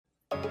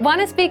Want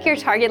to speak your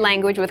target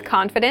language with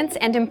confidence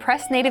and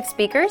impress native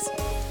speakers?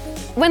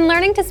 When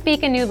learning to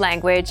speak a new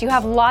language, you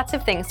have lots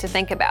of things to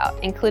think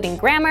about, including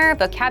grammar,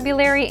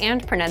 vocabulary,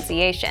 and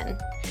pronunciation.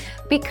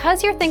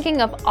 Because you're thinking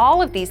of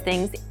all of these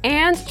things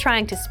and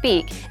trying to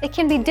speak, it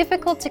can be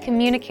difficult to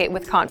communicate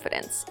with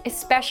confidence,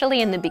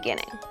 especially in the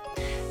beginning.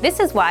 This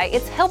is why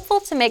it's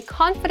helpful to make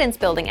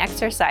confidence-building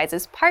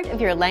exercises part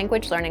of your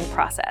language learning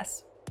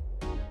process.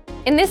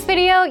 In this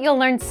video, you'll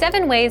learn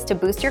 7 ways to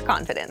boost your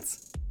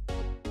confidence.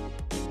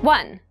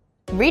 1.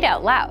 Read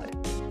out loud.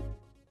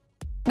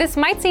 This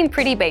might seem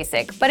pretty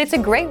basic, but it's a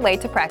great way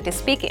to practice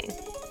speaking.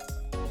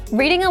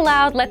 Reading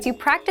aloud lets you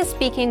practice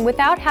speaking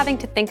without having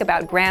to think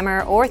about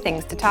grammar or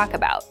things to talk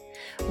about.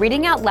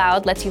 Reading out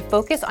loud lets you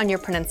focus on your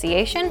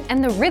pronunciation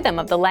and the rhythm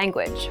of the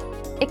language.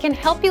 It can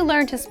help you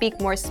learn to speak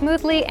more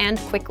smoothly and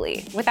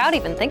quickly, without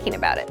even thinking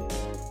about it.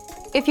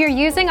 If you're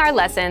using our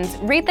lessons,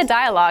 read the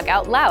dialogue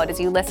out loud as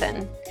you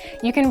listen.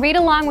 You can read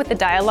along with the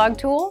dialogue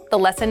tool, the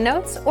lesson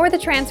notes, or the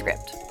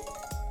transcript.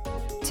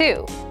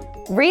 2.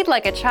 Read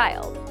like a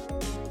child.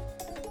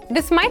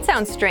 This might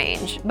sound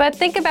strange, but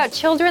think about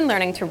children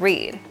learning to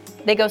read.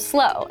 They go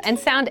slow and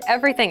sound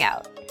everything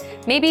out.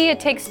 Maybe it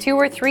takes 2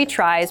 or 3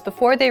 tries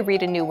before they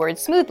read a new word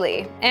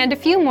smoothly, and a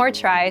few more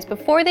tries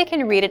before they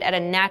can read it at a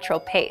natural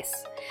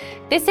pace.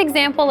 This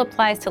example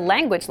applies to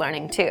language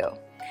learning too.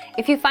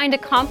 If you find a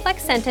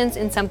complex sentence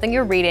in something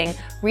you're reading,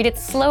 read it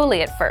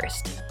slowly at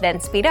first,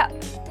 then speed up.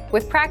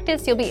 With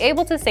practice, you'll be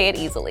able to say it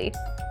easily.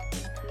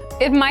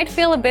 It might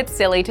feel a bit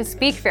silly to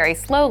speak very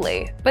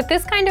slowly, but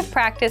this kind of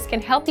practice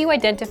can help you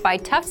identify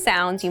tough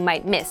sounds you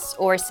might miss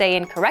or say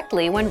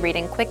incorrectly when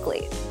reading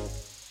quickly.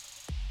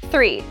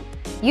 3.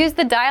 Use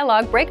the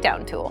dialogue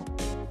breakdown tool.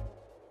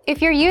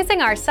 If you're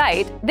using our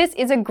site, this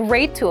is a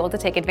great tool to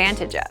take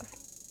advantage of.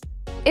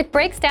 It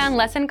breaks down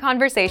lesson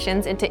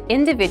conversations into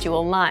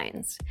individual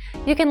lines.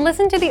 You can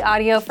listen to the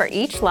audio for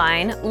each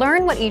line,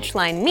 learn what each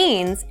line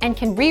means, and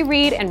can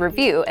reread and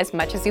review as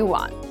much as you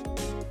want.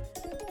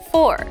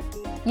 4.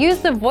 Use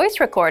the voice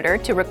recorder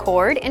to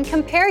record and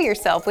compare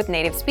yourself with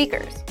native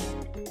speakers.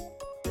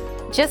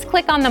 Just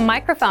click on the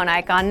microphone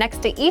icon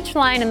next to each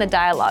line in the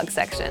dialogue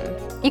section.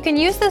 You can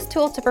use this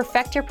tool to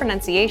perfect your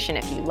pronunciation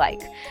if you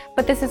like,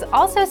 but this is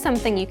also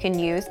something you can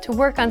use to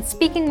work on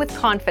speaking with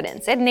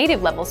confidence at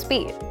native level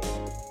speed.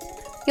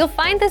 You'll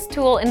find this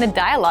tool in the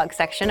dialogue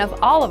section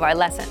of all of our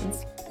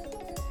lessons.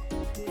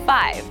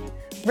 5.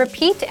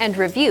 Repeat and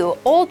review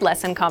old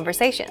lesson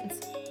conversations.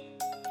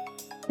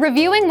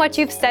 Reviewing what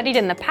you've studied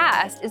in the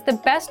past is the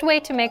best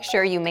way to make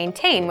sure you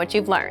maintain what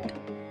you've learned.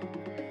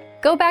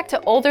 Go back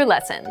to older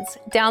lessons,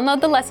 download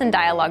the lesson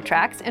dialogue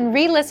tracks, and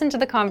re-listen to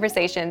the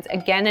conversations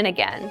again and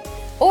again.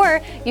 Or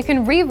you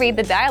can reread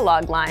the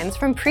dialogue lines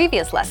from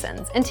previous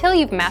lessons until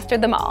you've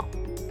mastered them all.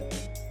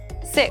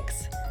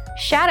 6.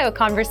 Shadow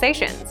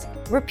conversations.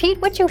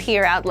 Repeat what you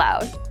hear out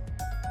loud.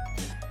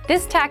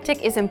 This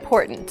tactic is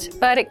important,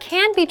 but it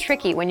can be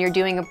tricky when you're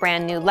doing a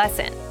brand new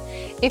lesson.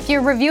 If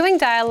you're reviewing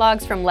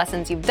dialogues from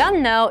lessons you've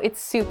done though,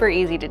 it's super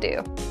easy to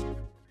do.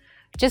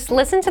 Just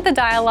listen to the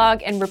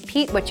dialogue and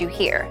repeat what you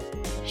hear.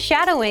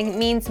 Shadowing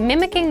means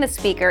mimicking the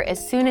speaker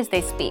as soon as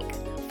they speak,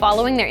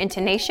 following their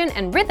intonation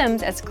and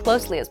rhythms as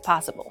closely as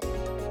possible.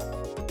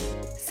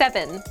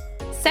 7.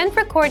 Send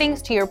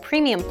recordings to your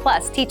Premium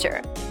Plus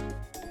teacher.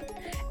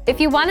 If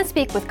you want to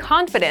speak with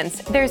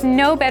confidence, there's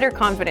no better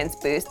confidence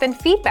boost than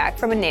feedback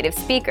from a native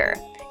speaker,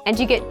 and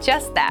you get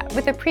just that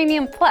with a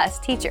Premium Plus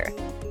teacher.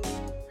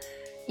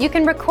 You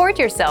can record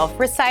yourself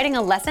reciting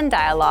a lesson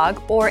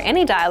dialogue or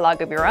any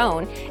dialogue of your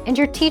own, and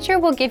your teacher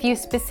will give you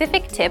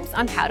specific tips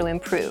on how to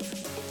improve.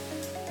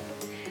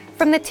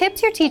 From the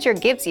tips your teacher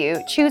gives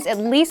you, choose at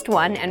least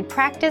one and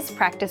practice,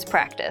 practice,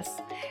 practice.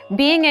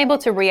 Being able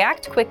to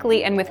react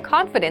quickly and with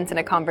confidence in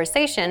a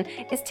conversation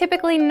is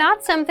typically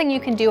not something you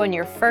can do on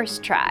your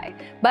first try,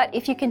 but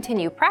if you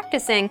continue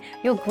practicing,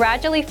 you'll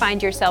gradually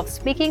find yourself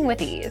speaking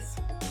with ease.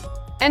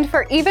 And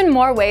for even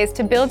more ways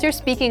to build your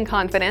speaking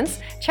confidence,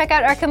 check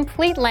out our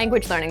complete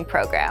language learning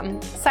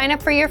program. Sign up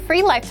for your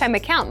free lifetime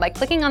account by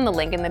clicking on the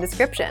link in the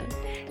description.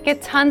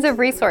 Get tons of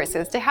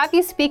resources to have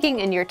you speaking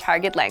in your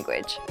target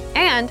language.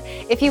 And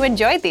if you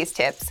enjoyed these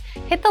tips,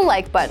 hit the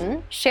like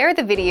button, share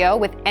the video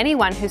with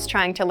anyone who's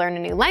trying to learn a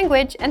new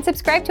language, and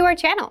subscribe to our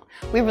channel.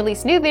 We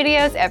release new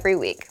videos every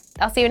week.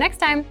 I'll see you next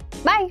time.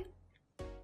 Bye!